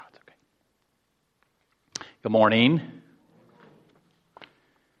Good morning.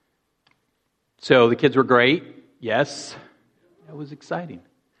 So the kids were great. Yes, it was exciting.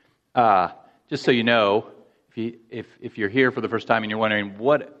 Just so you know, if you're here for the first time and you're wondering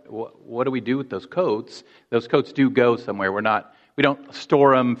what do we do with those coats? Those coats do go somewhere. We don't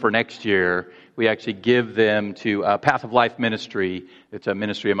store them for next year. We actually give them to Path of Life Ministry. It's a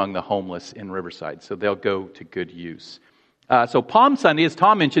ministry among the homeless in Riverside, so they'll go to good use. So Palm Sunday, as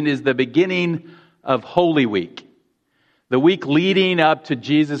Tom mentioned, is the beginning of Holy Week, the week leading up to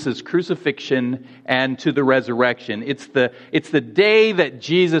Jesus' crucifixion and to the resurrection. It's the day that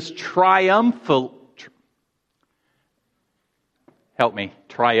Jesus triumphantly,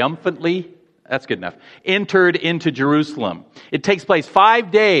 that's good enough, entered into Jerusalem. It takes place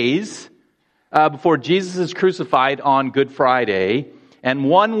 5 days before Jesus is crucified on Good Friday, and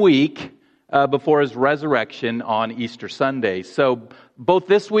 1 week before his resurrection on Easter Sunday. So both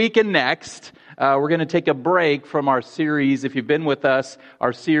this week and next, we're going to take a break from our series, if you've been with us,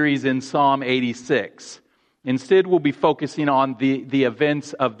 our series in Psalm 86. Instead, we'll be focusing on the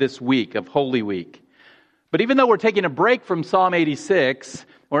events of this week, of Holy Week. But even though we're taking a break from Psalm 86,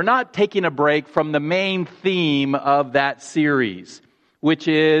 we're not taking a break from the main theme of that series, which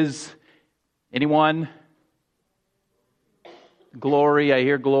is, anyone? Glory. I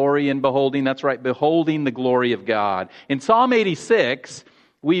hear glory and beholding. That's right, beholding the glory of God. In Psalm 86,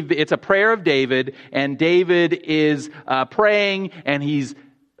 it's a prayer of David, and David is praying, and he's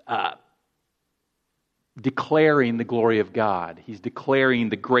declaring the glory of God. He's declaring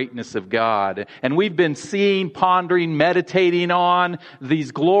the greatness of God. And we've been seeing, pondering, meditating on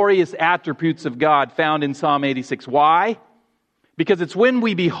these glorious attributes of God found in Psalm 86. Why? Because it's when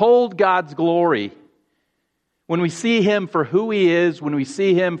we behold God's glory, when we see Him for who He is, when we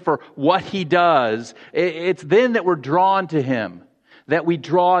see Him for what He does, it's then that we're drawn to Him, that we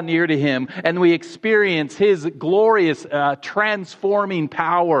draw near to Him, and we experience His glorious transforming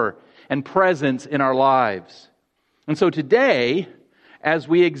power and presence in our lives. And so today, as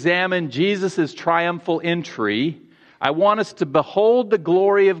we examine Jesus' triumphal entry, I want us to behold the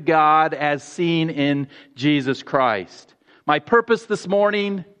glory of God as seen in Jesus Christ. My purpose this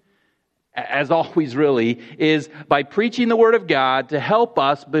morning, as always really, is by preaching the Word of God to help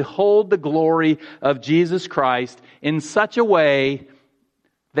us behold the glory of Jesus Christ in such a way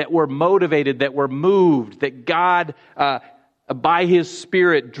that we're motivated, that we're moved, that God, by His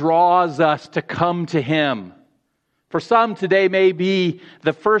Spirit, draws us to come to Him. For some, today may be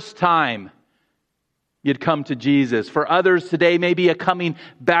the first time you'd come to Jesus. For others, today may be a coming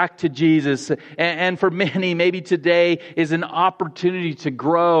back to Jesus. And for many, maybe today is an opportunity to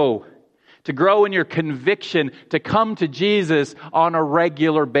grow in your conviction, to come to Jesus on a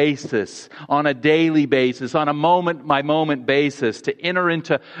regular basis, on a daily basis, on a moment-by-moment basis, to enter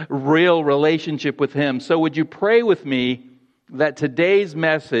into real relationship with Him. So would you pray with me that today's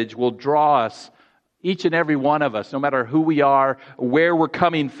message will draw us, each and every one of us, no matter who we are, where we're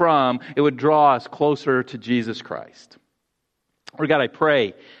coming from, it would draw us closer to Jesus Christ. Lord God, I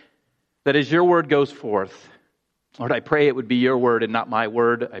pray that as Your Word goes forth, Lord, I pray it would be Your Word and not my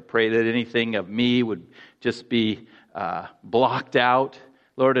word. I pray that anything of me would just be blocked out.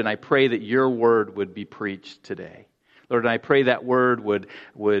 Lord, and I pray that Your Word would be preached today. Lord, and I pray that Word would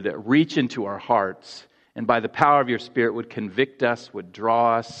reach into our hearts, and by the power of Your Spirit would convict us, would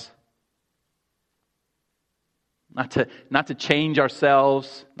draw us. Not to change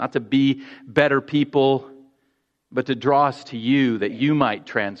ourselves, not to be better people, but to draw us to You, that You might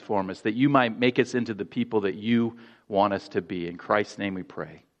transform us, that You might make us into the people that You want us to be. In Christ's name we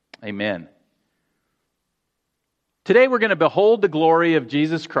pray. Amen. Today we're going to behold the glory of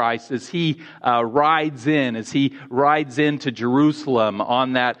Jesus Christ as He rides into Jerusalem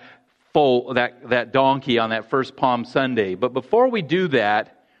on that donkey on that first Palm Sunday. But before we do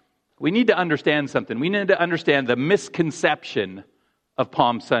that, we need to understand something. We need to understand the misconception of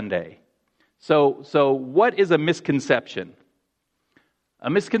Palm Sunday. So what is a misconception? A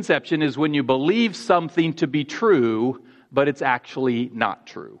misconception is when you believe something to be true, but it's actually not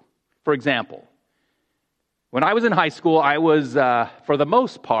true. For example, when I was in high school, I was, for the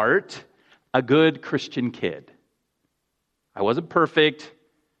most part, a good Christian kid. I wasn't perfect,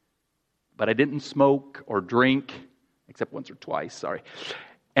 but I didn't smoke or drink, except once or twice, sorry.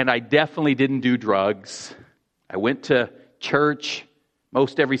 And I definitely didn't do drugs. I went to church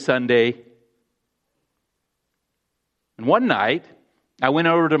most every Sunday. And one night, I went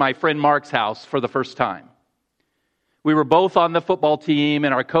over to my friend Mark's house for the first time. We were both on the football team,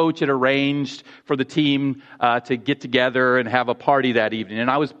 and our coach had arranged for the team to get together and have a party that evening.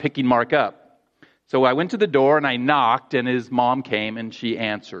 And I was picking Mark up. So I went to the door and I knocked, and his mom came and she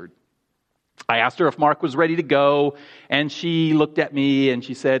answered. I asked her if Mark was ready to go, and she looked at me and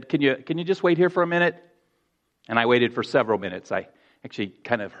she said, can you just wait here for a minute? And I waited for several minutes. I actually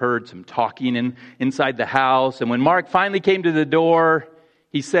kind of heard some talking inside the house. And when Mark finally came to the door,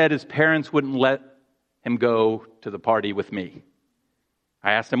 he said his parents wouldn't let him go to the party with me.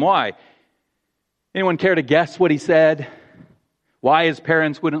 I asked him why. Anyone care to guess what he said? Why his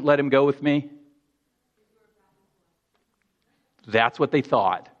parents wouldn't let him go with me? That's what they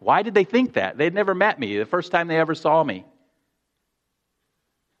thought. Why did they think that? They'd never met me. The first time they ever saw me.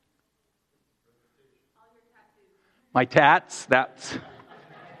 My tats, that's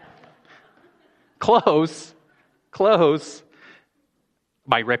close.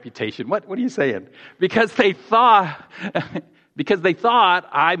 My reputation. What are you saying? Because they thought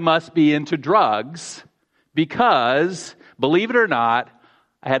I must be into drugs because, believe it or not,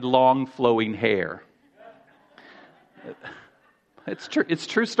 I had long flowing hair. It's true. It's a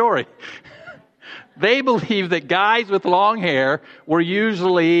true story. They believed that guys with long hair were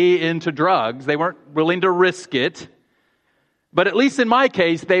usually into drugs. They weren't willing to risk it. But at least in my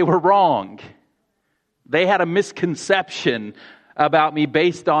case, they were wrong. They had a misconception about me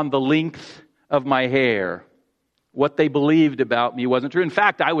based on the length of my hair. What they believed about me wasn't true. In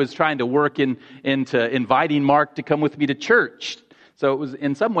fact, I was trying to work into inviting Mark to come with me to church. So it was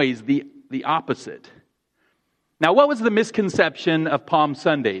in some ways the opposite. Now, what was the misconception of Palm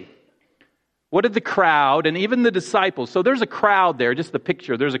Sunday? What did the crowd and even the disciples, so there's a crowd there, just the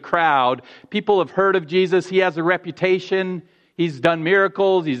picture, there's a crowd. People have heard of Jesus. He has a reputation. He's done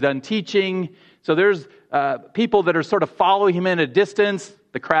miracles. He's done teaching. So there's people that are sort of following him in a distance,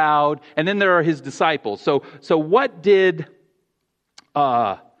 the crowd, and then there are his disciples. So what did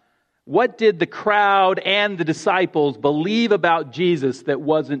the crowd and the disciples believe about Jesus that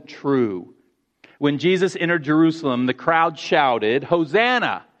wasn't true? When Jesus entered Jerusalem, the crowd shouted,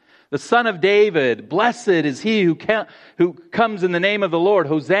 "Hosanna, the Son of David! Blessed is he who comes in the name of the Lord!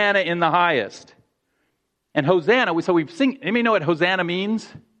 Hosanna in the highest!" And Hosanna, so we've seen. Anybody know what Hosanna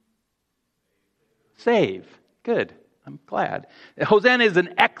means? Save. Good. I'm glad. Hosanna is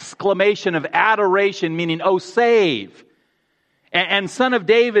an exclamation of adoration, meaning, "Oh, save." And Son of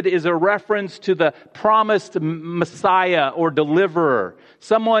David is a reference to the promised Messiah or deliverer,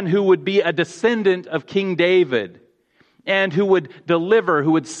 someone who would be a descendant of King David and who would deliver,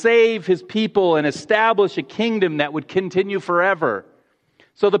 who would save his people and establish a kingdom that would continue forever.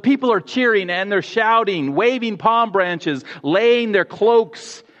 So the people are cheering and they're shouting, waving palm branches, laying their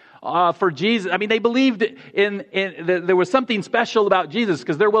cloaks for Jesus. I mean, they believed there was something special about Jesus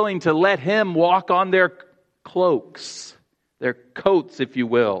because they're willing to let him walk on their cloaks. Their coats, if you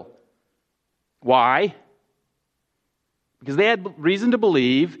will. Why? Because they had reason to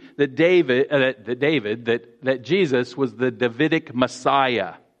believe that Jesus was the Davidic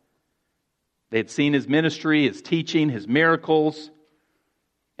Messiah. They had seen his ministry, his teaching, his miracles,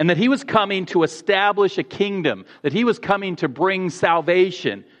 and that he was coming to establish a kingdom, that he was coming to bring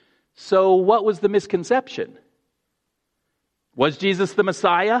salvation. So what was the misconception? Was Jesus the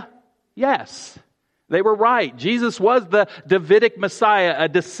Messiah? Yes. They were right. Jesus was the Davidic Messiah, a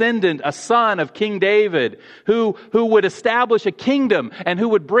descendant, a son of King David, who would establish a kingdom and who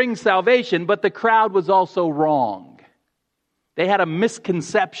would bring salvation. But the crowd was also wrong. They had a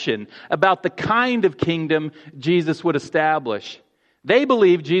misconception about the kind of kingdom Jesus would establish. They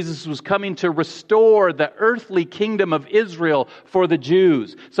believed Jesus was coming to restore the earthly kingdom of Israel for the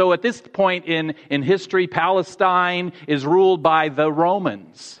Jews. So at this point in history, Palestine is ruled by the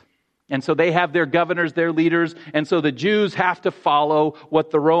Romans. And so they have their governors, their leaders, and so the Jews have to follow what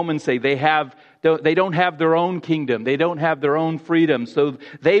the Romans say. They don't have their own kingdom. They don't have their own freedom. So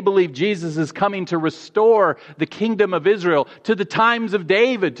they believe Jesus is coming to restore the kingdom of Israel to the times of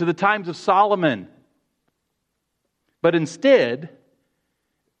David, to the times of Solomon. But instead,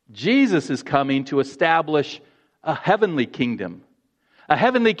 Jesus is coming to establish a heavenly kingdom. A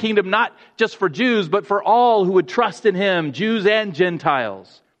heavenly kingdom not just for Jews, but for all who would trust in him, Jews and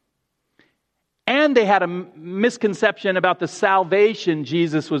Gentiles. And they had a misconception about the salvation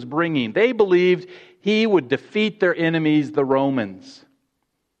Jesus was bringing. They believed he would defeat their enemies, the Romans.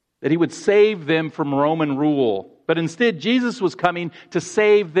 That he would save them from Roman rule. But instead, Jesus was coming to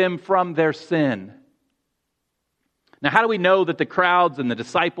save them from their sin. Now, how do we know that the crowds and the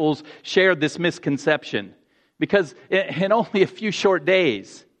disciples shared this misconception? Because in only a few short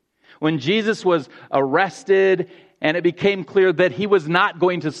days, when Jesus was arrested and it became clear that he was not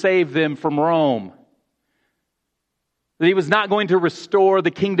going to save them from Rome, that he was not going to restore the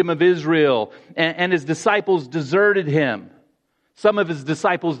kingdom of Israel, and his disciples deserted him. Some of his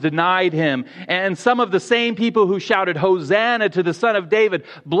disciples denied him. And some of the same people who shouted, Hosanna to the Son of David,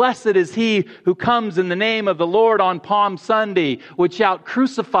 blessed is he who comes in the name of the Lord on Palm Sunday, would shout,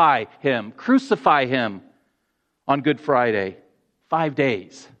 crucify him on Good Friday. 5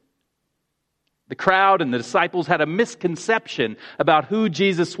 days. The crowd and the disciples had a misconception about who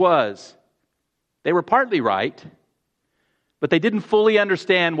Jesus was. They were partly right, but they didn't fully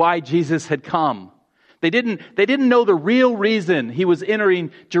understand why Jesus had come. They didn't know the real reason he was entering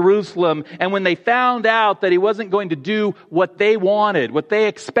Jerusalem. And when they found out that he wasn't going to do what they wanted, what they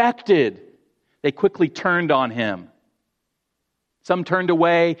expected, they quickly turned on him. Some turned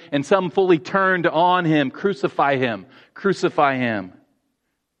away and some fully turned on him. Crucify him. Crucify him.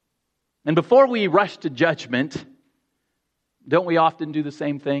 And before we rush to judgment, don't we often do the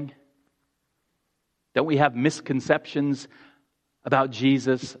same thing? Don't we have misconceptions about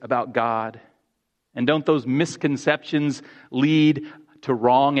Jesus, about God? And don't those misconceptions lead to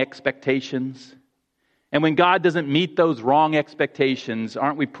wrong expectations? And when God doesn't meet those wrong expectations,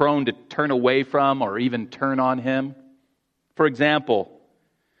 aren't we prone to turn away from or even turn on him? For example,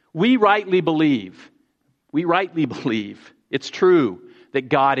 we rightly believe it's true that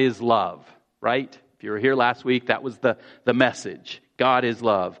God is love, right? If you were here last week, that was the message. God is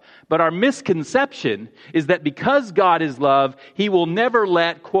love. But our misconception is that because God is love, he will never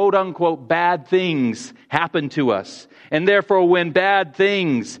let quote unquote bad things happen to us. And therefore when bad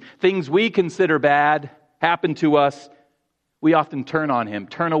things we consider bad, happen to us, we often turn on him,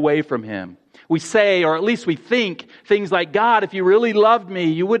 turn away from him. We say, or at least we think, things like, God, if you really loved me,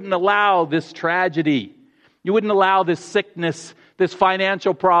 you wouldn't allow this tragedy. You wouldn't allow this sickness, this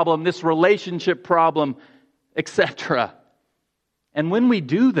financial problem, this relationship problem, etc. And when we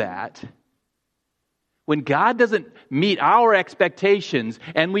do that, when God doesn't meet our expectations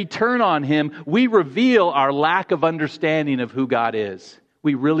and we turn on him, we reveal our lack of understanding of who God is.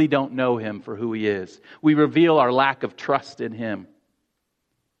 We really don't know him for who he is. We reveal our lack of trust in him.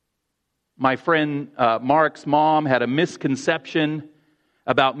 My friend Mark's mom had a misconception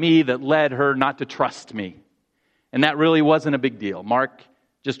about me that led her not to trust me. And that really wasn't a big deal. Mark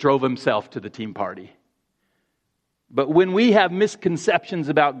just drove himself to the team party. But when we have misconceptions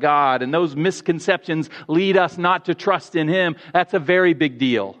about God, and those misconceptions lead us not to trust in him, that's a very big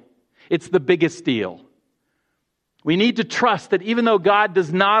deal. It's the biggest deal. We need to trust that even though God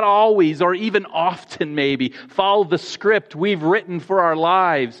does not always, or even often maybe, follow the script we've written for our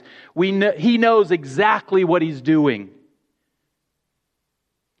lives, he knows exactly what he's doing.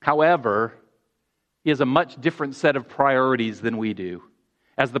 However, he has a much different set of priorities than we do.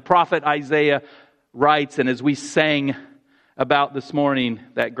 As the prophet Isaiah writes, and as we sang about this morning,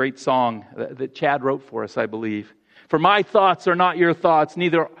 that great song that Chad wrote for us, I believe. For my thoughts are not your thoughts,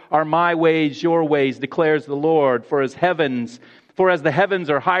 neither are my ways your ways, declares the Lord. For as the heavens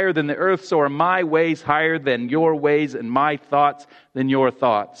are higher than the earth, so are my ways higher than your ways, and my thoughts than your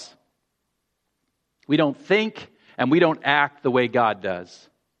thoughts. We don't think and we don't act the way God does.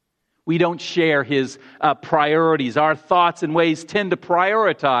 We don't share his priorities. Our thoughts and ways tend to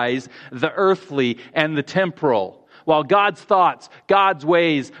prioritize the earthly and the temporal, while God's thoughts, God's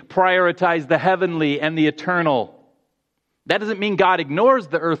ways prioritize the heavenly and the eternal. That doesn't mean God ignores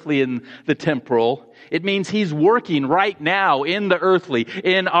the earthly and the temporal. It means he's working right now in the earthly,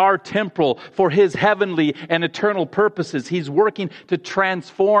 in our temporal, for his heavenly and eternal purposes. He's working to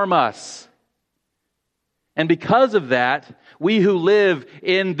transform us. And because of that, we who live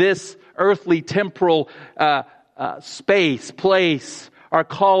in this earthly temporal place, are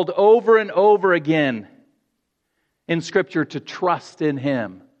called over and over again in Scripture to trust in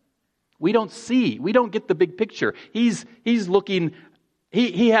him. We don't get the big picture. He's looking,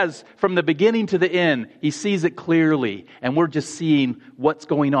 he has from the beginning to the end, he sees it clearly, and we're just seeing what's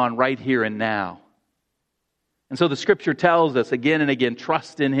going on right here and now. And so the Scripture tells us again and again,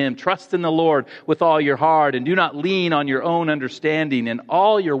 trust in him, trust in the Lord with all your heart, and do not lean on your own understanding. In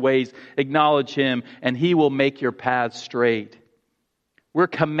all your ways acknowledge him, and he will make your paths straight. We're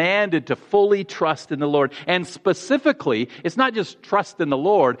commanded to fully trust in the Lord. And specifically, it's not just trust in the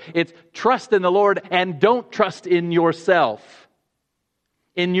Lord, it's trust in the Lord and don't trust in yourself,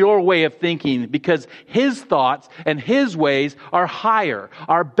 in your way of thinking, because his thoughts and his ways are higher,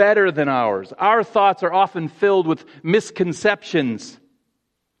 are better than ours. Our thoughts are often filled with misconceptions,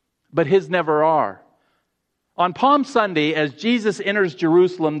 but his never are. On Palm Sunday, as Jesus enters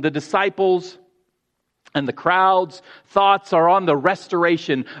Jerusalem, the disciples and the crowd's thoughts are on the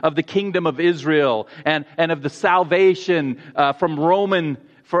restoration of the kingdom of Israel and of the salvation from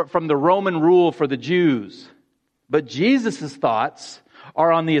the Roman rule for the Jews. But Jesus' thoughts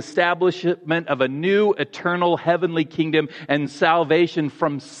are on the establishment of a new eternal heavenly kingdom and salvation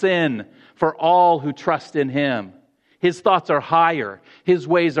from sin for all who trust in Him. His thoughts are higher. His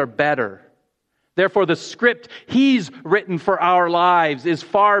ways are better. Therefore, the script He's written for our lives is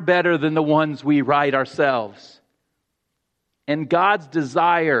far better than the ones we write ourselves. And God's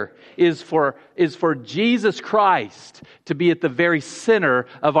desire is for Jesus Christ to be at the very center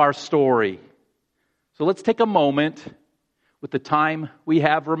of our story. So let's take a moment with the time we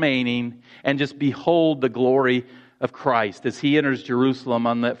have remaining and just behold the glory of Christ as He enters Jerusalem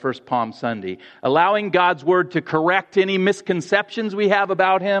on that first Palm Sunday, allowing God's Word to correct any misconceptions we have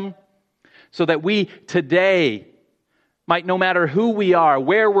about Him, so that we today might, no matter who we are,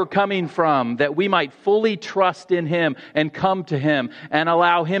 where we're coming from, that we might fully trust in Him and come to Him and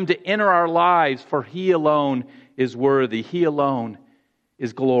allow Him to enter our lives, for He alone is worthy. He alone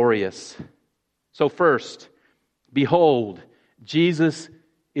is glorious. So first, behold, Jesus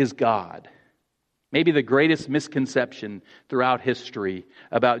is God. Maybe the greatest misconception throughout history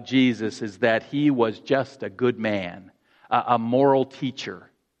about Jesus is that He was just a good man, a moral teacher.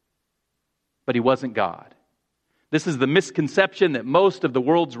 But He wasn't God. This is the misconception that most of the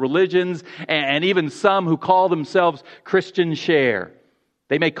world's religions and even some who call themselves Christians share.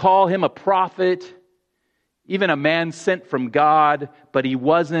 They may call Him a prophet, even a man sent from God, but He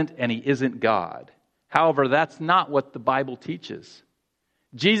wasn't and He isn't God. However, that's not what the Bible teaches.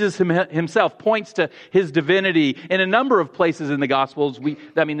 Jesus Himself points to His divinity in a number of places in the Gospels.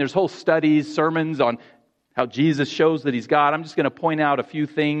 There's whole studies, sermons on how Jesus shows that He's God. I'm just going to point out a few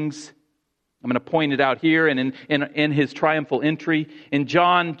things. I'm going to point it out here and in His triumphal entry. In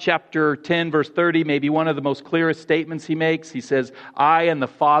John chapter 10, verse 30, maybe one of the most clearest statements He makes. He says, I and the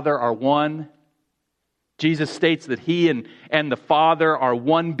Father are one. Jesus states that He and the Father are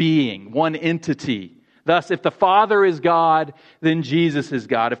one being, one entity. Thus, if the Father is God, then Jesus is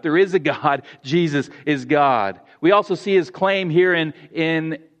God. If there is a God, Jesus is God. We also see His claim here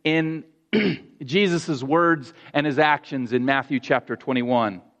in Jesus' words and His actions in Matthew chapter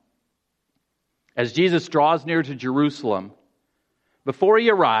 21. As Jesus draws near to Jerusalem, before He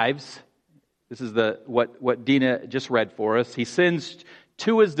arrives, this is what Dina just read for us, He sends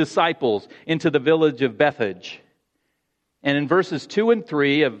two of His disciples into the village of Bethphage. And in verses 2 and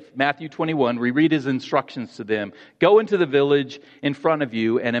 3 of Matthew 21, we read His instructions to them. Go into the village in front of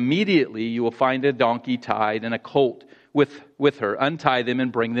you, and immediately you will find a donkey tied and a colt with her. Untie them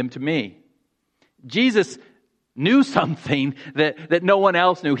and bring them to me. Jesus knew something that no one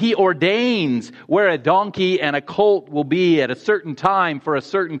else knew. He ordains where a donkey and a colt will be at a certain time for a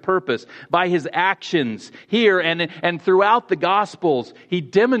certain purpose. By His actions here and throughout the Gospels, He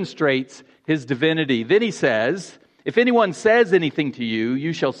demonstrates His divinity. Then He says, if anyone says anything to you,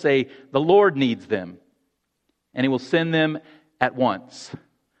 you shall say, the Lord needs them, and He will send them at once.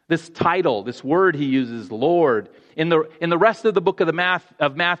 This title, this word He uses, Lord, in the rest of the book of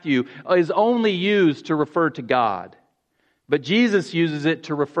Matthew is only used to refer to God. But Jesus uses it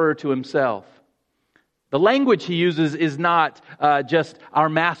to refer to Himself. The language He uses is not just our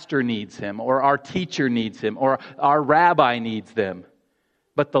master needs Him, or our teacher needs Him, or our rabbi needs them.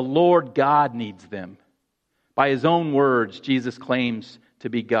 But the Lord God needs them. By His own words, Jesus claims to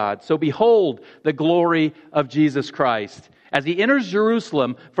be God. So behold the glory of Jesus Christ. As He enters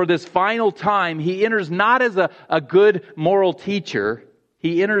Jerusalem for this final time, He enters not as a good moral teacher.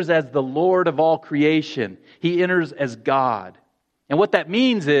 He enters as the Lord of all creation. He enters as God. And what that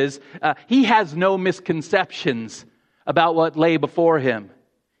means is He has no misconceptions about what lay before Him.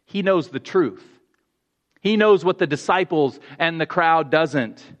 He knows the truth. He knows what the disciples and the crowd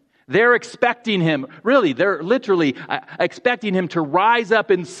doesn't. They're expecting Him, they're literally expecting Him to rise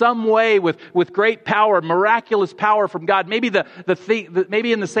up in some way with great power, miraculous power from God. Maybe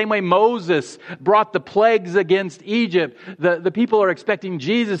maybe in the same way Moses brought the plagues against Egypt, the people are expecting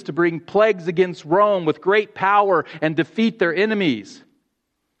Jesus to bring plagues against Rome with great power and defeat their enemies.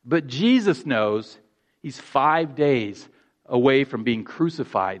 But Jesus knows He's 5 days away from being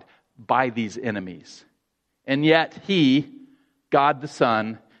crucified by these enemies. And yet He, God the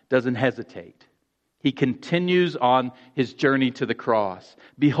Son, doesn't hesitate. He continues on His journey to the cross.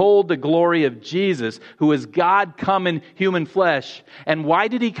 Behold the glory of Jesus, who is God come in human flesh. And why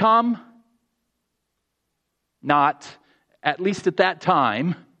did He come? Not, at least at that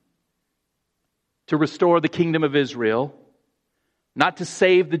time, to restore the kingdom of Israel, not to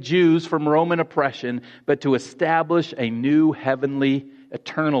save the Jews from Roman oppression, but to establish a new heavenly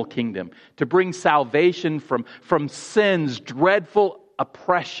eternal kingdom, to bring salvation from sin's dreadful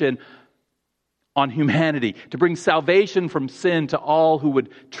oppression on humanity, to bring salvation from sin to all who would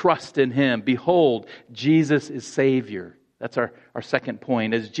trust in Him. Behold, Jesus is Savior. That's our second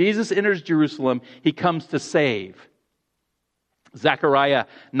point. As Jesus enters Jerusalem, he comes to save. Zechariah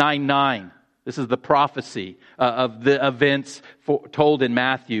 9:9. This is the prophecy of the events told in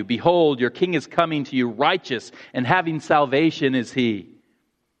Matthew. Behold, your king is coming to you, righteous, and having salvation is he.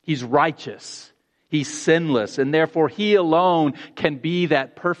 He's righteous. He's sinless, and therefore he alone can be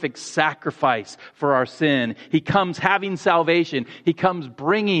that perfect sacrifice for our sin. He comes having salvation. He comes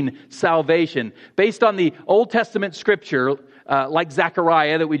bringing salvation. Based on the Old Testament scripture, like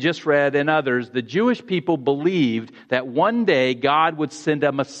Zechariah that we just read and others, the Jewish people believed that one day God would send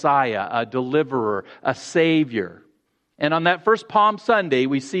a Messiah, a deliverer, a Savior. And on that first Palm Sunday,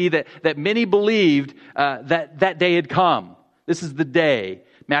 we see that many believed that day had come. This is the day.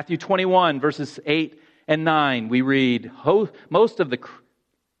 Matthew 21, verses 8 and 9, we read, most of the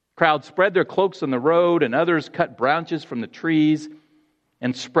crowd spread their cloaks on the road, and others cut branches from the trees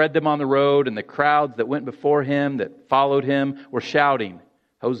and spread them on the road, and the crowds that went before him, that followed him, were shouting,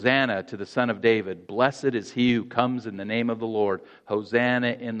 Hosanna to the Son of David. Blessed is he who comes in the name of the Lord.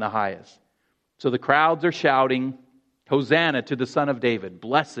 Hosanna in the highest. So the crowds are shouting, Hosanna to the Son of David.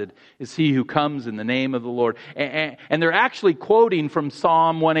 Blessed is he who comes in the name of the Lord. And they're actually quoting from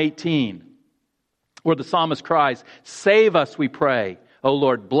Psalm 118, where the psalmist cries, Save us, we pray, O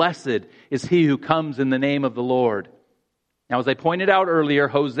Lord. Blessed is he who comes in the name of the Lord. Now, as I pointed out earlier,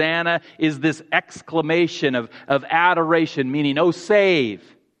 Hosanna is this exclamation of adoration, meaning, oh, save.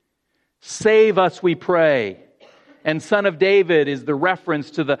 Save us, we pray. And Son of David is the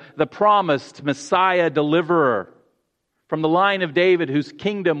reference to the promised Messiah deliverer from the line of David, whose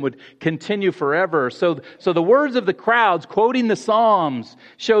kingdom would continue forever. So the words of the crowds quoting the Psalms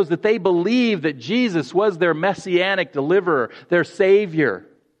shows that they believe that Jesus was their messianic deliverer, their Savior.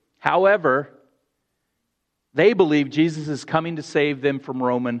 However, they believe Jesus is coming to save them from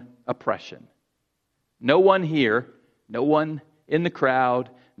Roman oppression. No one here, no one in the crowd,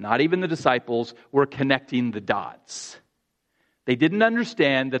 not even the disciples, were connecting the dots. They didn't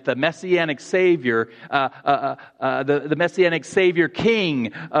understand that the Messianic Savior, the Messianic Savior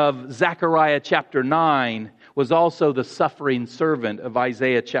King of Zechariah chapter 9, was also the suffering servant of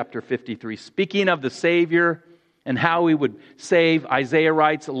Isaiah chapter 53. Speaking of the Savior and how he would save, Isaiah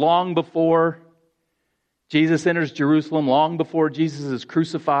writes, long before Jesus enters Jerusalem, long before Jesus is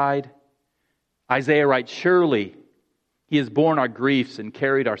crucified, Isaiah writes, surely he has borne our griefs and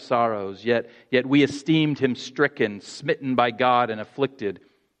carried our sorrows, yet we esteemed him stricken, smitten by God and afflicted.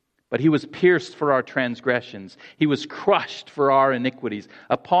 But he was pierced for our transgressions. He was crushed for our iniquities.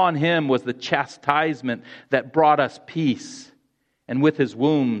 Upon him was the chastisement that brought us peace. And with his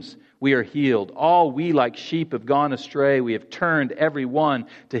wounds we are healed. All we like sheep have gone astray. We have turned every one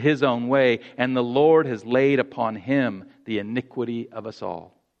to his own way. And the Lord has laid upon him the iniquity of us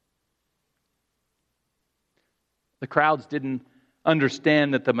all. The crowds didn't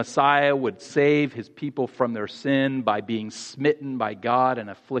understand that the Messiah would save his people from their sin by being smitten by God and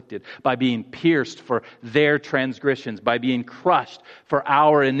afflicted, by being pierced for their transgressions, by being crushed for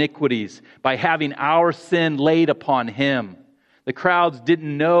our iniquities, by having our sin laid upon him. The crowds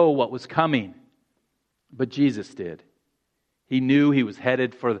didn't know what was coming, but Jesus did. He knew he was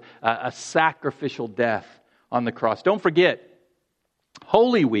headed for a sacrificial death on the cross. Don't forget,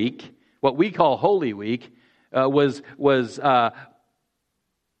 Holy Week, what we call Holy Week, was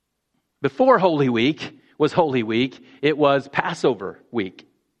before Holy Week was Holy Week. It was Passover week.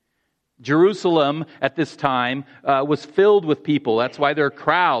 Jerusalem at this time was filled with people. That's why there are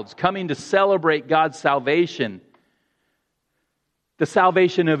crowds coming to celebrate God's salvation, the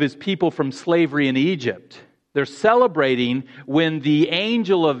salvation of his people from slavery in Egypt. They're celebrating when the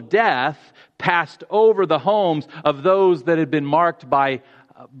angel of death passed over the homes of those that had been marked by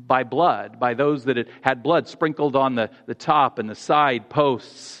blood, by those that had blood sprinkled on the top and the side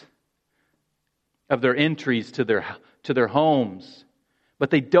posts of their entries to their homes. But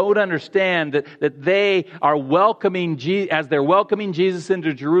they don't understand that they are welcoming, as they're welcoming Jesus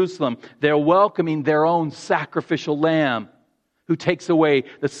into Jerusalem, they're welcoming their own sacrificial lamb who takes away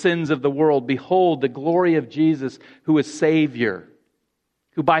the sins of the world. Behold, the glory of Jesus, who is Savior,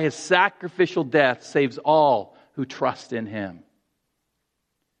 who by his sacrificial death saves all who trust in him.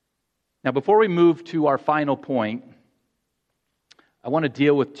 Now, before we move to our final point, I want to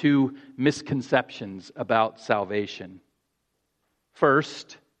deal with two misconceptions about salvation.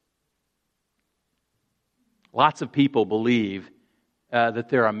 First, lots of people believe that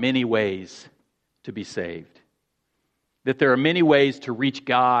there are many ways to be saved. That there are many ways to reach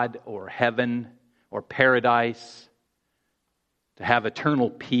God or heaven or paradise, to have eternal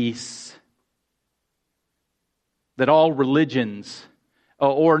peace. That all religions,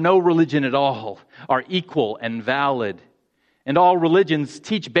 or no religion at all, are equal and valid. And all religions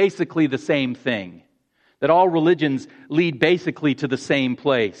teach basically the same thing. That all religions lead basically to the same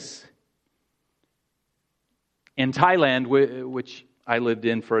place. In Thailand, which I lived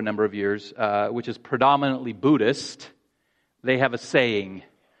in for a number of years, which is predominantly Buddhist, they have a saying.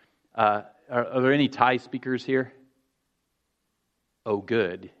 Are there any Thai speakers here? Oh,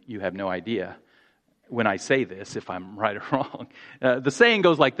 good. You have no idea when I say this, if I'm right or wrong. The saying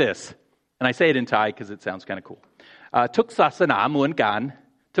goes like this, and I say it in Thai because it sounds kind of cool. Tuk sasana muan kan,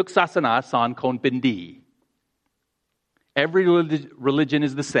 tuk sasana san kon bin di. Every religion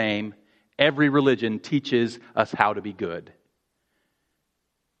is the same. Every religion teaches us how to be good.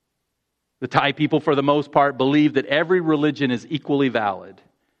 The Thai people, for the most part, believe that every religion is equally valid.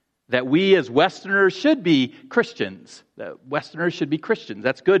 That we as Westerners should be Christians. That Westerners should be Christians.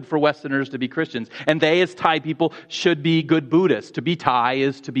 That's good for Westerners to be Christians. And they as Thai people should be good Buddhists. To be Thai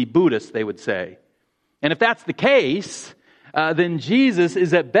is to be Buddhist, they would say. And if that's the case, then Jesus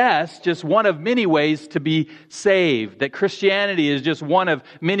is at best just one of many ways to be saved. That Christianity is just one of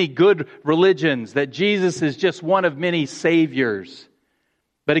many good religions. That Jesus is just one of many saviors.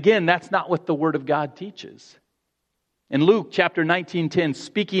 But again, that's not what the Word of God teaches. In Luke chapter 19:10,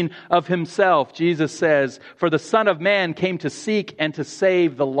 speaking of himself, Jesus says, "For the Son of Man came to seek and to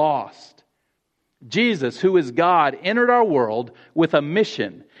save the lost." Jesus, who is God, entered our world with a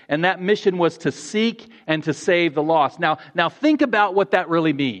mission. And that mission was to seek and to save the lost. Now think about what that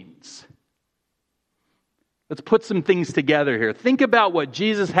really means. Let's put some things together here. Think about what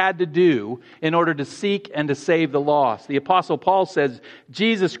Jesus had to do in order to seek and to save the lost. The Apostle Paul says,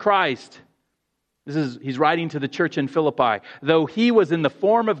 Jesus Christ, he's writing to the church in Philippi, though he was in the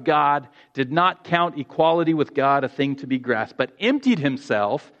form of God, did not count equality with God a thing to be grasped, but emptied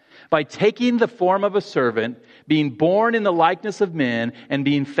himself by taking the form of a servant, being born in the likeness of men, and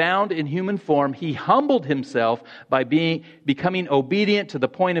being found in human form, he humbled himself by becoming obedient to the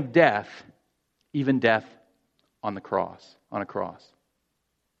point of death, even death on a cross.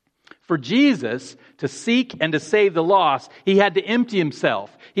 For Jesus to seek and to save the lost, he had to empty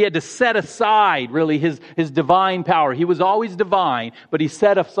himself. He had to set aside, really, his divine power. He was always divine, but he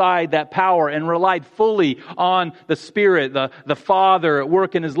set aside that power and relied fully on the Spirit, the Father at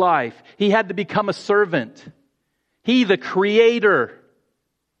work in his life. He had to become a servant. He, the Creator,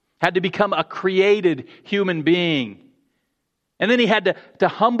 had to become a created human being. And then he had to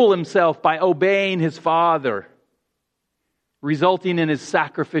humble himself by obeying his Father, resulting in his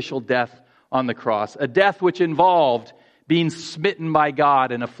sacrificial death on the cross. A death which involved being smitten by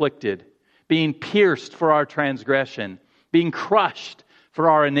God and afflicted, being pierced for our transgression, being crushed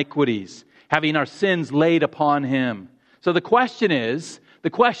for our iniquities, having our sins laid upon him. So the question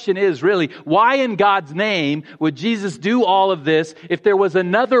is really, why in God's name would Jesus do all of this if there was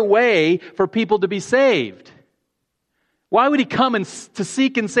another way for people to be saved? Why would he come to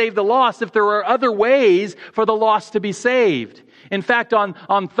seek and save the lost if there were other ways for the lost to be saved? In fact,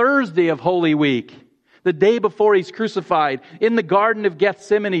 on Thursday of Holy Week, the day before he's crucified, in the Garden of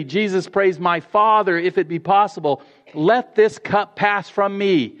Gethsemane, Jesus prays, "My Father, if it be possible, let this cup pass from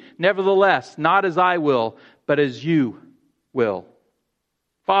me. Nevertheless, not as I will, but as you will."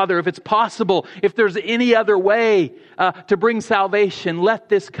 Father, if it's possible, if there's any other way to bring salvation, let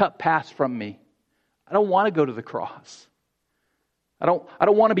this cup pass from me. I don't want to go to the cross. I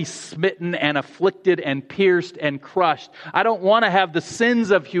don't want to be smitten and afflicted and pierced and crushed. I don't want to have the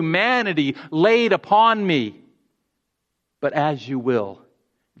sins of humanity laid upon me. But as you will,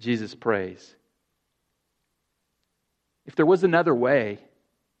 Jesus prays. If there was another way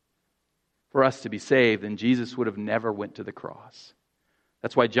for us to be saved, then Jesus would have never went to the cross.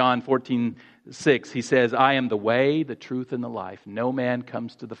 That's why John 14:6, he says, "I am the way, the truth, and the life. No man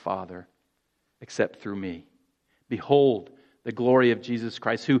comes to the Father except through me." Behold, the glory of Jesus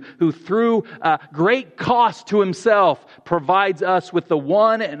Christ, who through great cost to himself provides us with the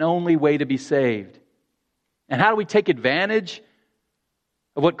one and only way to be saved. And how do we take advantage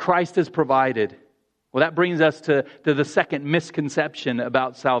of what Christ has provided? Well, that brings us to the second misconception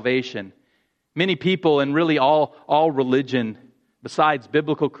about salvation. Many people, and really all religion, besides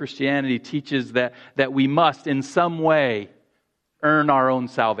biblical Christianity, teaches that we must in some way earn our own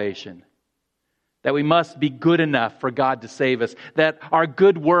salvation. That we must be good enough for God to save us. That our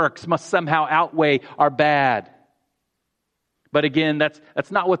good works must somehow outweigh our bad. But again,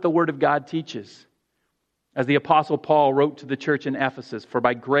 that's not what the Word of God teaches. As the Apostle Paul wrote to the church in Ephesus, "For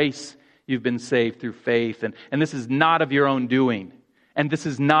by grace you've been saved through faith. And this is not of your own doing. And this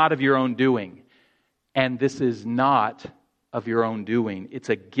is not of your own doing. And this is not of your own doing. It's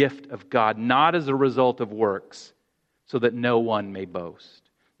a gift of God, not as a result of works, so that no one may boast."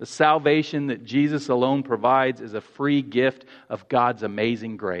 The salvation that Jesus alone provides is a free gift of God's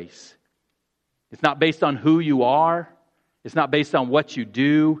amazing grace. It's not based on who you are. It's not based on what you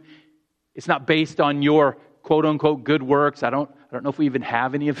do. It's not based on your quote-unquote good works. I don't know if we even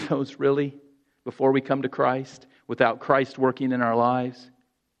have any of those really before we come to Christ, without Christ working in our lives.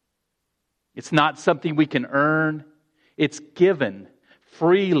 It's not something we can earn. It's given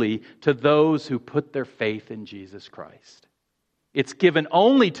freely to those who put their faith in Jesus Christ. It's given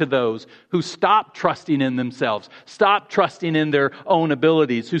only to those who stop trusting in themselves, stop trusting in their own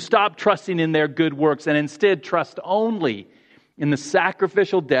abilities, who stop trusting in their good works, and instead trust only in the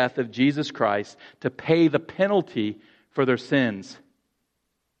sacrificial death of Jesus Christ to pay the penalty for their sins.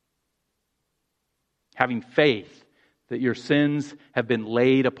 Having faith that your sins have been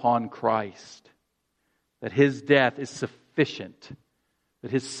laid upon Christ, that His death is sufficient,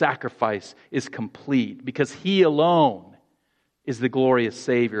 that His sacrifice is complete, because He alone is the glorious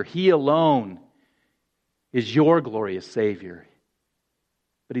Savior. He alone is your glorious Savior.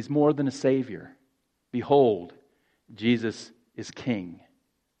 But He's more than a Savior. Behold, Jesus is King.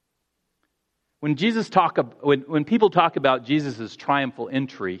 When people talk about Jesus' triumphal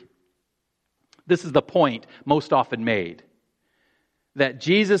entry, this is the point most often made, that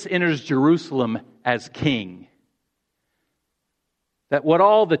Jesus enters Jerusalem as King. That what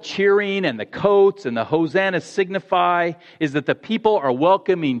all the cheering and the coats and the hosannas signify is that the people are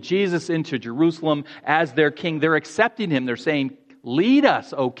welcoming Jesus into Jerusalem as their King. They're accepting Him. They're saying, "Lead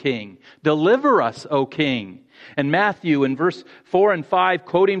us, O King. Deliver us, O King." And Matthew in verse 4 and 5,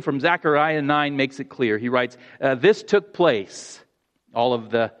 quoting from Zechariah 9, makes it clear. He writes, this took place, all of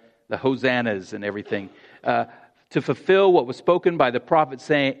the hosannas and everything, to fulfill what was spoken by the prophet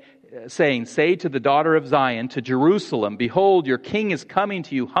saying, "Say to the daughter of Zion, to Jerusalem, behold, your king is coming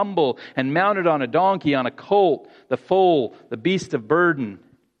to you humble and mounted on a donkey, on a colt, the foal, the beast of burden."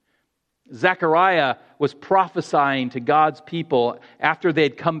 Zechariah was prophesying to God's people after they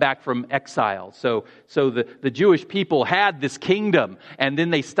had come back from exile. So the Jewish people had this kingdom, and then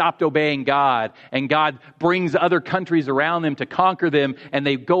they stopped obeying God, and God brings other countries around them to conquer them, and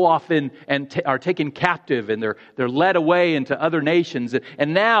they go off and are taken captive, and they're led away into other nations.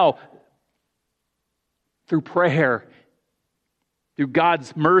 And now, through prayer, through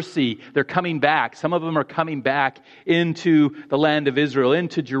God's mercy, they're coming back. Some of them are coming back into the land of Israel,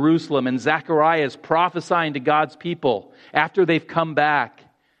 into Jerusalem. And Zechariah is prophesying to God's people after they've come back.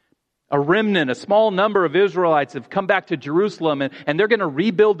 A remnant, a small number of Israelites have come back to Jerusalem, and they're going to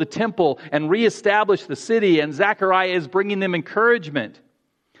rebuild the temple and reestablish the city. And Zechariah is bringing them encouragement.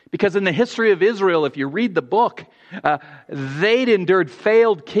 Because in the history of Israel, if you read the book, they'd endured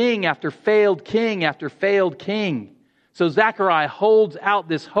failed king after failed king after failed king. So Zechariah holds out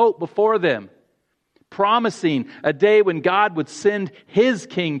this hope before them, promising a day when God would send His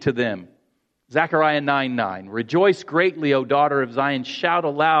king to them. Zechariah 9:9, "Rejoice greatly, O daughter of Zion. Shout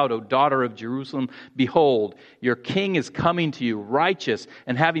aloud, O daughter of Jerusalem. Behold, your king is coming to you. Righteous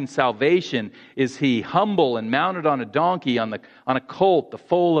and having salvation is He. Humble and mounted on a donkey, on a colt, the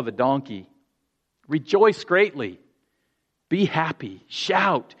foal of a donkey." Rejoice greatly. Be happy.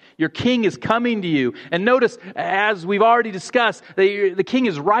 Shout. Your king is coming to you. And notice, as we've already discussed, the king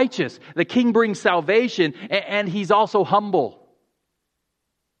is righteous. The king brings salvation, and He's also humble.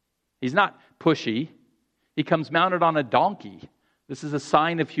 He's not pushy. He comes mounted on a donkey. This is a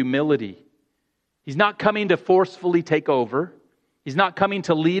sign of humility. He's not coming to forcefully take over. He's not coming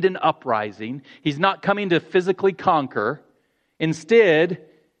to lead an uprising. He's not coming to physically conquer. Instead,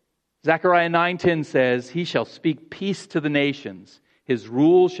 Zechariah 9:10 says, "He shall speak peace to the nations. His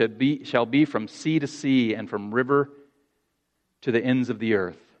rule shall be from sea to sea and from river to the ends of the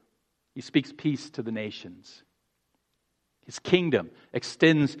earth." He speaks peace to the nations. His kingdom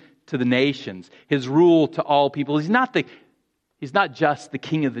extends to the nations. His rule to all people. He's not just the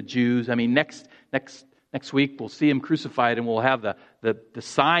King of the Jews. I mean, next week we'll see Him crucified, and we'll have the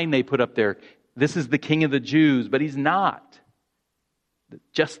sign they put up there. This is the King of the Jews, but He's not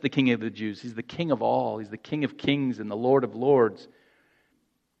just the King of the Jews. He's the King of all. He's the King of kings and the Lord of lords.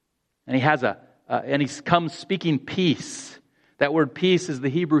 And He comes speaking peace. That word peace is the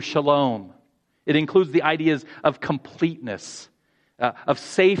Hebrew shalom. It includes the ideas of completeness, of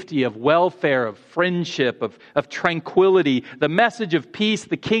safety, of welfare, of friendship, of tranquility. The message of peace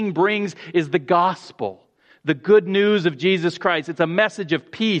the King brings is the gospel. The good news of Jesus Christ. It's a message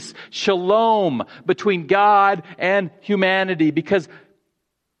of peace, shalom, between God and humanity. Because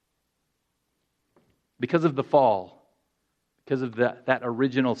of the fall, because of that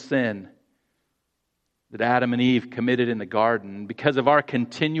original sin, that Adam and Eve committed in the garden. Because of our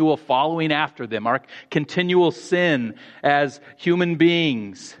continual following after them, our continual sin as human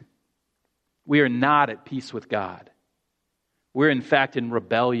beings, we are not at peace with God. We're in fact in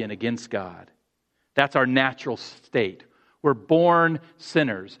rebellion against God. That's our natural state. We're born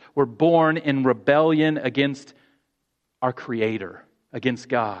sinners. We're born in rebellion against our Creator, against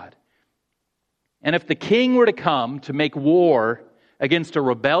God. And if the king were to come to make war against a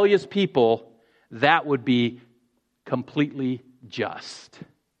rebellious people, that would be completely just.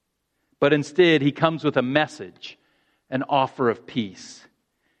 But instead, he comes with a message, an offer of peace.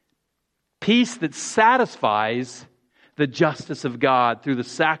 Peace that satisfies the justice of God through the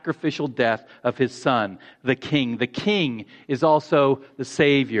sacrificial death of His Son, the King. The King is also the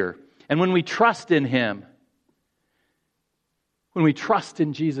Savior. And when we trust in Him, when we trust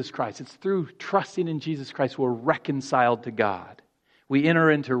in Jesus Christ, it's through trusting in Jesus Christ we're reconciled to God. We enter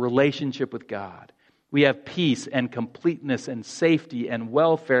into relationship with God. We have peace and completeness and safety and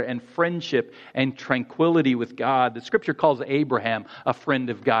welfare and friendship and tranquility with God. The Scripture calls Abraham a friend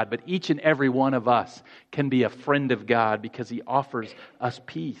of God, but each and every one of us can be a friend of God because He offers us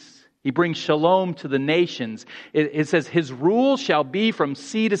peace. He brings shalom to the nations. It says, His rule shall be from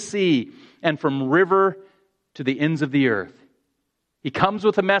sea to sea and from river to the ends of the earth. He comes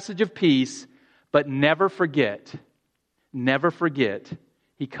with a message of peace, but never forget,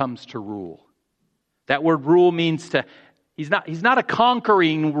 He comes to rule. That word rule means He's not a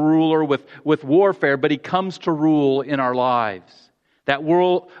conquering ruler with warfare, but He comes to rule in our lives. That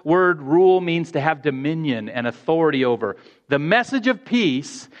word rule means to have dominion and authority over. The message of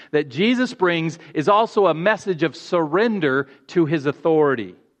peace that Jesus brings is also a message of surrender to His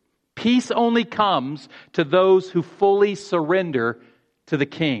authority. Peace only comes to those who fully surrender to the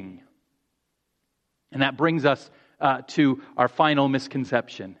King. And that brings us to our final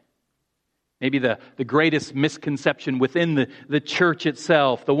misconception. Maybe the greatest misconception within the church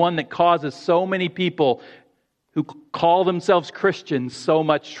itself, the one that causes so many people who call themselves Christians so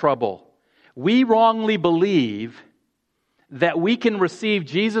much trouble. We wrongly believe that we can receive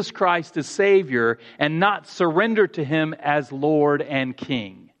Jesus Christ as Savior and not surrender to Him as Lord and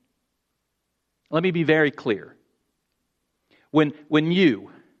King. Let me be very clear. When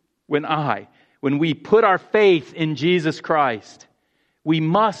we put our faith in Jesus Christ, we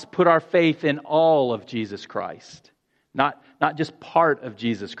must put our faith in all of Jesus Christ, not just part of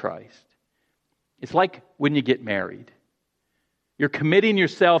Jesus Christ. It's like when you get married. You're committing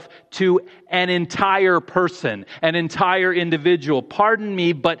yourself to an entire person, an entire individual. Pardon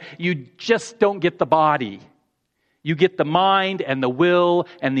me, but you just don't get the body. You get the mind and the will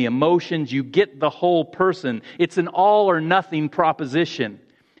and the emotions. You get the whole person. It's an all or nothing proposition.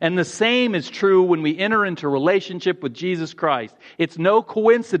 And the same is true when we enter into relationship with Jesus Christ. It's no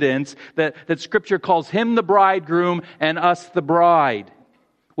coincidence that Scripture calls Him the bridegroom and us the bride.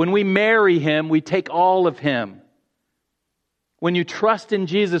 When we marry Him, we take all of Him. When you trust in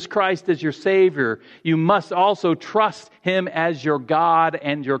Jesus Christ as your Savior, you must also trust Him as your God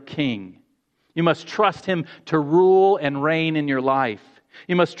and your King. You must trust Him to rule and reign in your life.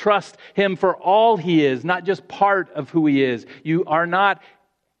 You must trust Him for all He is, not just part of who He is. You are not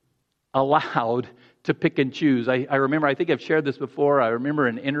allowed to pick and choose. I remember, I think I've shared this before, I remember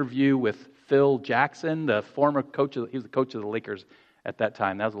an interview with Phil Jackson, the former coach, he was the coach of the Lakers at that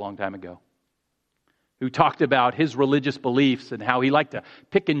time, that was a long time ago, who talked about his religious beliefs and how he liked to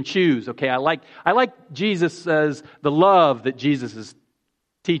pick and choose. Okay, I like Jesus as the love that Jesus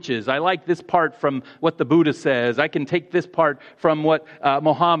teaches. I like this part from what the Buddha says. I can take this part from what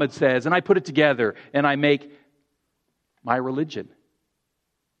Muhammad says, and I put it together, and I make my religion.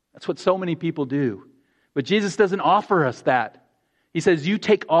 That's what so many people do. But Jesus doesn't offer us that. He says, you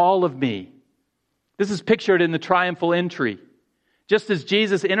take all of me. This is pictured in the triumphal entry. Just as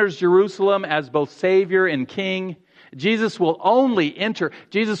Jesus enters Jerusalem as both Savior and King, Jesus will only enter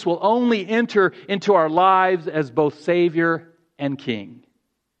into our lives as both Savior and King.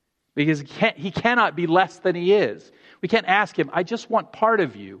 Because He cannot be less than He is. We can't ask Him, I just want part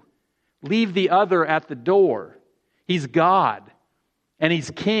of you. Leave the other at the door. He's God. And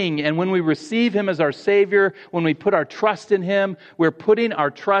He's King. And when we receive Him as our Savior, when we put our trust in Him, we're putting our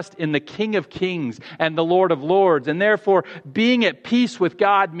trust in the King of Kings and the Lord of Lords. And therefore, being at peace with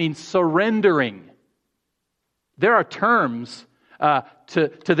God means surrendering. There are terms to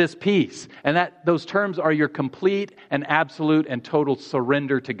this peace. And those terms are your complete and absolute and total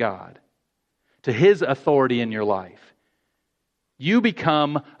surrender to God, to His authority in your life. You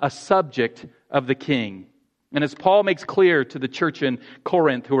become a subject of the King. And as Paul makes clear to the church in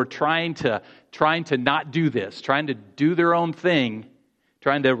Corinth who are trying to not do this, trying to do their own thing,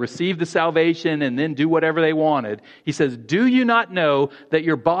 trying to receive the salvation and then do whatever they wanted. He says, do you not know that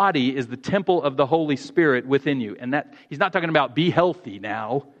your body is the temple of the Holy Spirit within you? And that he's not talking about be healthy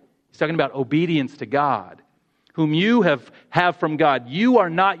now. He's talking about obedience to God, whom you have from God. You are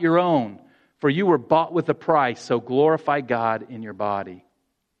not your own, for you were bought with a price, so glorify God in your body.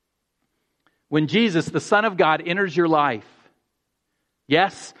 When Jesus, the Son of God, enters your life,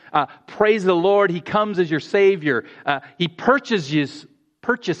 yes, praise the Lord, He comes as your Savior. He purchases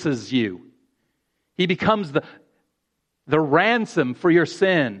you. He becomes the ransom for your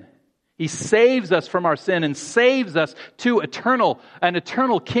sin. He saves us from our sin and saves us to an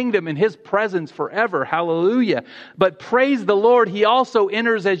eternal kingdom in His presence forever. Hallelujah. But praise the Lord, He also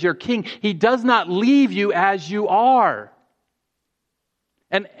enters as your King. He does not leave you as you are.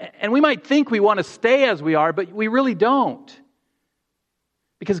 And we might think we want to stay as we are, but we really don't.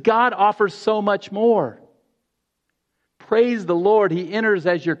 Because God offers so much more. Praise the Lord, He enters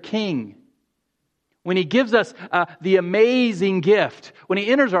as your King. When He gives us the amazing gift, when He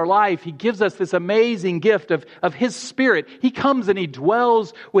enters our life, He gives us this amazing gift of His Spirit. He comes and He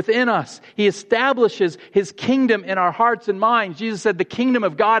dwells within us. He establishes His kingdom in our hearts and minds. Jesus said the kingdom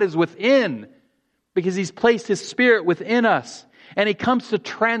of God is within because He's placed His Spirit within us. And He comes to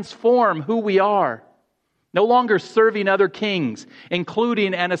transform who we are. No longer serving other kings,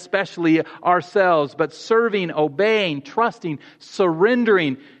 including and especially ourselves, but serving, obeying, trusting,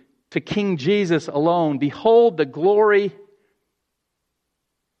 surrendering to King Jesus alone. Behold the glory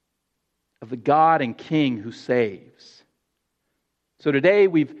of the God and King who saves. So today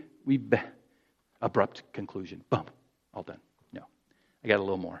we've abrupt conclusion. Boom. All done. No. I got a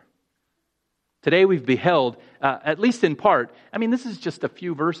little more. Today we've beheld, at least in part, this is just a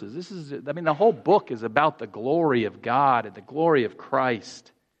few verses. The whole book is about the glory of God and the glory of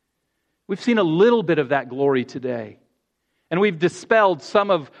Christ. We've seen a little bit of that glory today. And we've dispelled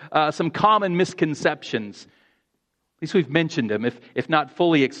some common misconceptions. At least we've mentioned them, if not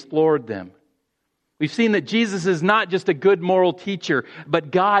fully explored them. We've seen that Jesus is not just a good moral teacher,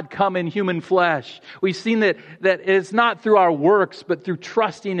 but God come in human flesh. We've seen that it's not through our works, but through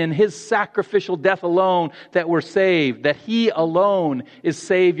trusting in His sacrificial death alone that we're saved, that He alone is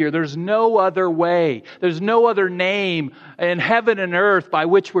Savior. There's no other way. There's no other name in heaven and earth by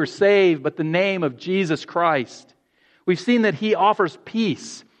which we're saved but the name of Jesus Christ. We've seen that He offers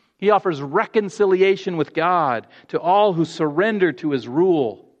peace. He offers reconciliation with God to all who surrender to His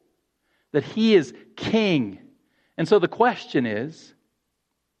rule. That He is King. And so the question is,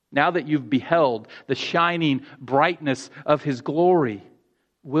 now that you've beheld the shining brightness of His glory,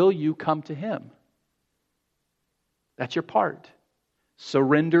 will you come to Him? That's your part.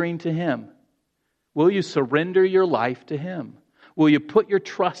 Surrendering to Him. Will you surrender your life to Him? Will you put your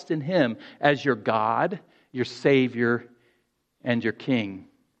trust in Him as your God, your Savior, and your King?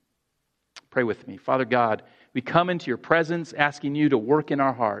 Pray with me. Father God, we come into your presence asking you to work in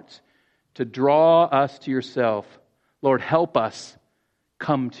our hearts, to draw us to yourself. Lord, help us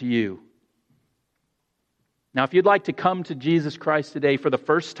come to you. Now, if you'd like to come to Jesus Christ today for the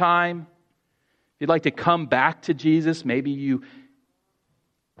first time, if you'd like to come back to Jesus, maybe you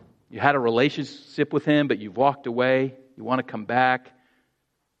had a relationship with Him, but you've walked away, you want to come back.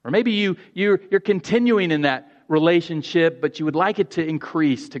 Or maybe you're continuing in that relationship, but you would like it to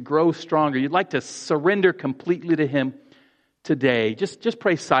increase, to grow stronger. You'd like to surrender completely to Him today. Just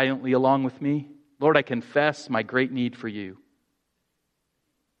pray silently along with me. Lord, I confess my great need for you.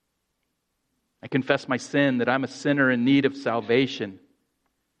 I confess my sin, that I'm a sinner in need of salvation.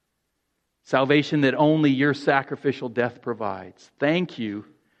 Salvation that only your sacrificial death provides. Thank you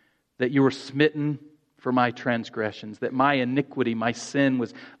that you were smitten for my transgressions, that my iniquity, my sin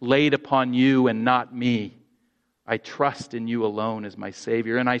was laid upon you and not me. I trust in you alone as my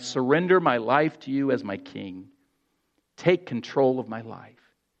Savior, and I surrender my life to you as my King. Take control of my life.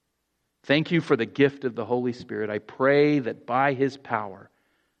 Thank you for the gift of the Holy Spirit. I pray that by His power,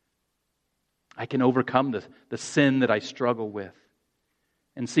 I can overcome the sin that I struggle with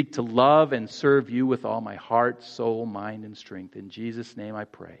and seek to love and serve you with all my heart, soul, mind, and strength. In Jesus' name I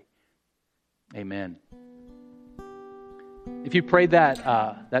pray. Amen. If you prayed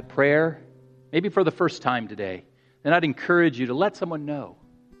that prayer, maybe for the first time today, then I'd encourage you to let someone know.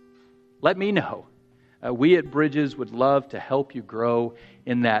 Let me know. We at Bridges would love to help you grow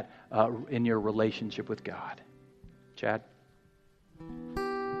in that in your relationship with God. Chad?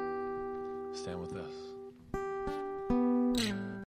 Stand with us.